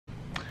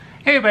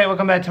Hey everybody,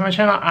 welcome back to my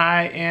channel.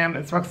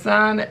 It's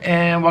Roxanne,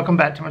 and welcome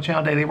back to my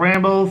channel, Daily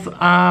Rambles.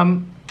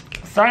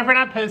 Sorry for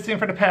not posting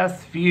for the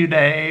past few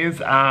days.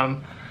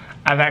 I've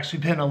actually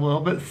been a little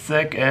bit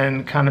sick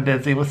and kind of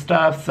busy with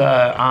stuff,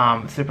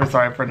 so super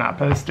sorry for not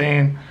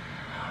posting.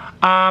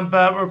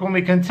 But we're going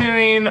to be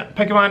continuing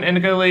Pokemon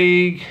Indigo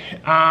League,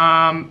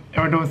 and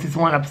we're doing Season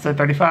 1, Episode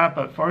 35.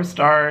 But before we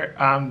start,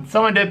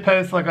 someone did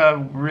post like a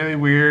really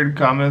weird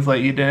comment,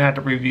 like you didn't have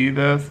to review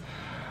this.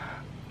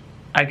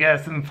 I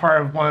guess in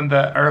part of one of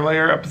the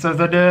earlier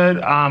episodes I did,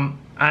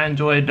 I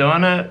enjoyed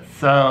doing it,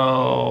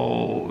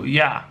 so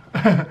yeah.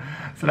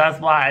 So that's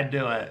why I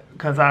do it,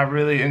 because I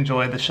really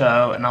enjoy the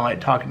show and I like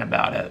talking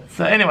about it.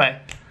 So anyway,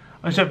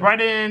 let's jump right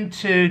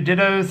into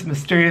Ditto's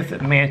mysterious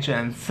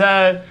mansion.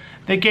 So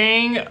the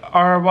gang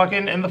are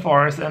walking in the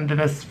forest and then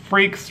this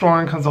freak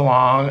storm comes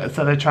along,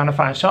 so they're trying to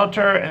find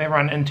shelter and they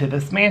run into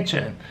this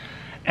mansion.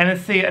 And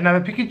they see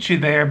another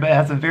Pikachu there, but it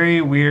has a very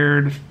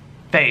weird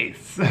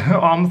face,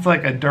 almost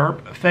like a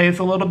derp face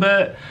a little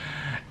bit,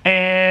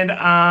 and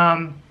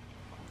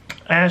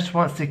Ash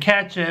wants to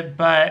catch it,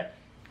 but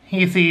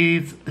he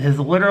sees his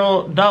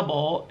literal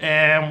double,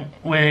 and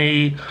when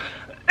he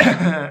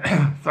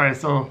sorry,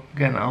 still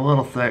getting a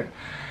little sick,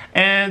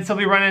 and so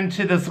we run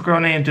into this girl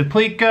named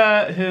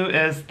Duplica, who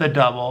is the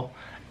double,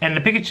 and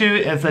the Pikachu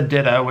is a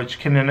Ditto, which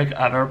can mimic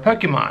other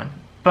Pokemon,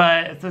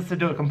 but it's just to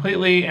do it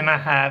completely and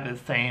not have the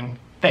same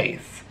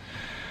face.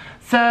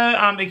 So,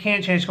 it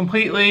can't change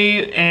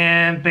completely,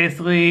 and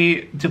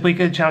basically,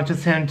 Duplica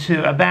challenges him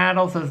to a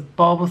battle, so it's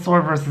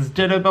Bulbasaur versus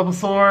Ditto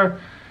Bulbasaur,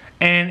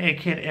 and it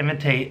can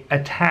imitate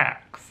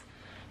attacks.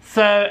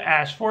 So,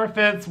 Ash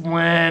forfeits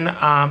when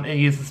it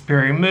uses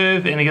Superior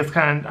Move, and he gets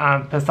kind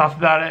of pissed off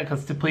about it,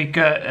 because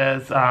Duplica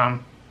is,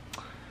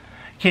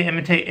 can't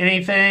imitate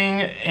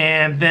anything,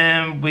 and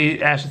then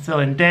Ash is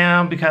feeling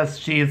down, because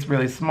she is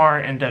really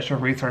smart and does her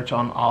research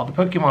on all the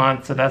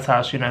Pokemon, so that's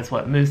how she knows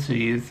what moves to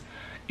use,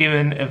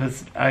 even if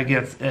it's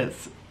against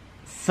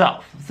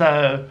itself.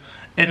 So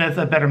it is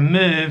a better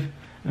move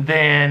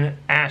than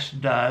Ash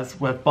does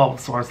with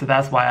Bulbasaur, so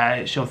that's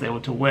why she was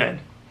able to win.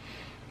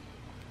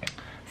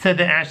 So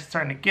then Ash is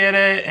starting to get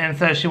it, and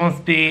so she wants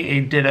to be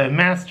a Ditto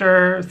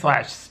Master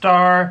 /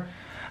 Star,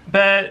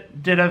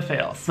 but Ditto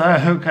fails,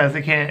 so because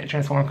it can't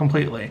transform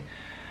completely.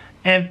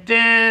 And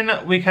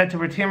then we cut to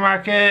where Team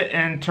Rocket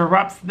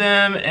interrupts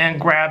them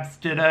and grabs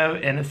Ditto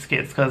and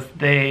escapes, because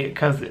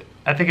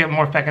I think it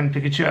morphed back into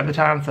Pikachu at the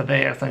time, so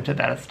they accidentally took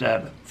that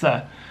instead.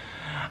 So,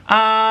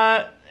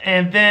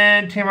 and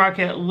then Team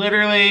Rocket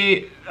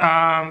literally,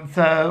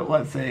 so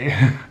let's see.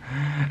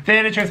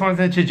 Then it transforms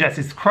into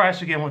Jessie's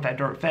crush again with that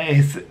dirt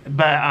face,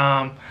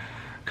 but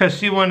because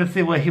she wanted to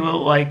see what he would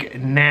look like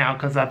now,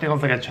 because I think it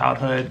was like a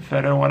childhood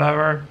photo or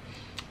whatever.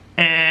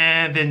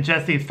 And then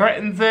Jessie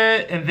threatens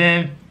it, and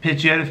then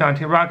Pidgeotto found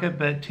Team Rocket,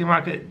 but Team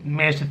Rocket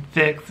managed to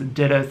fix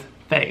Ditto's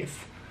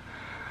face.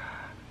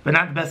 But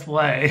not the best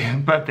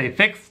way, but they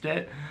fixed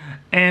it.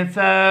 And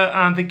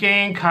so the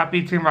gang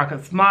copied Team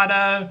Rocket's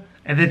motto,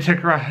 and then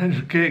Team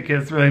Rocket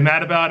gets really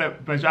mad about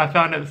it, but I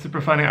found it super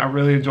funny. I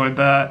really enjoyed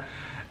that.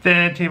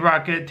 Then Team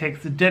Rocket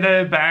takes the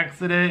Ditto by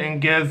accident and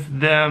gives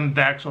them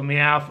the actual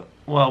Meowth.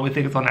 Well, we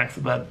think it's on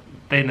accident, but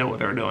they know what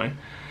they're doing.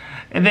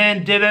 And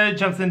then Ditto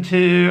jumps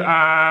into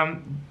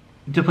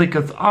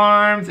Duplica's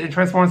arms and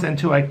transforms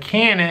into a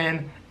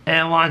cannon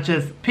and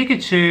launches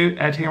Pikachu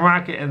at Team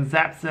Rocket and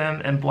zaps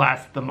them and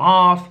blasts them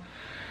off.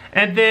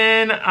 And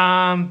then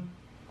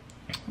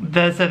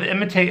the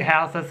Imitate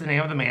House, that's the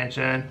name of the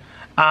mansion,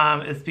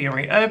 is being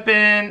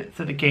reopened,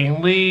 so the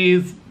gang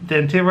leaves.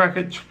 Then Team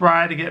Rocket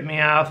tried to get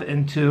Meowth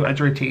into a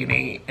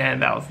Dratini,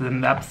 and that was the end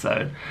of the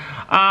episode.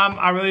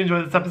 I really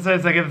enjoyed this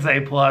episode, so I give this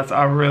A+.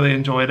 I really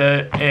enjoyed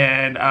it,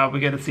 and we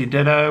get to see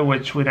Ditto,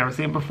 which we've never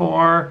seen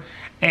before.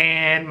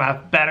 And my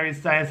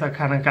battery's dying, so I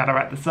kind of got to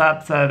wrap this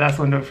up. So that's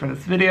going to do it for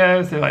this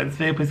video. So if you like this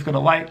video, please go to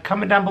like,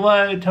 comment down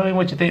below, tell me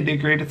what you think, do you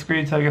agree,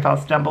 disagree, tell your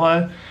thoughts down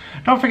below.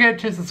 Don't forget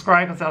to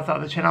subscribe, because that's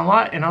out the channel a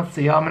lot, and I'll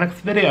see y'all in my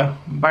next video.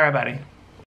 Bye everybody.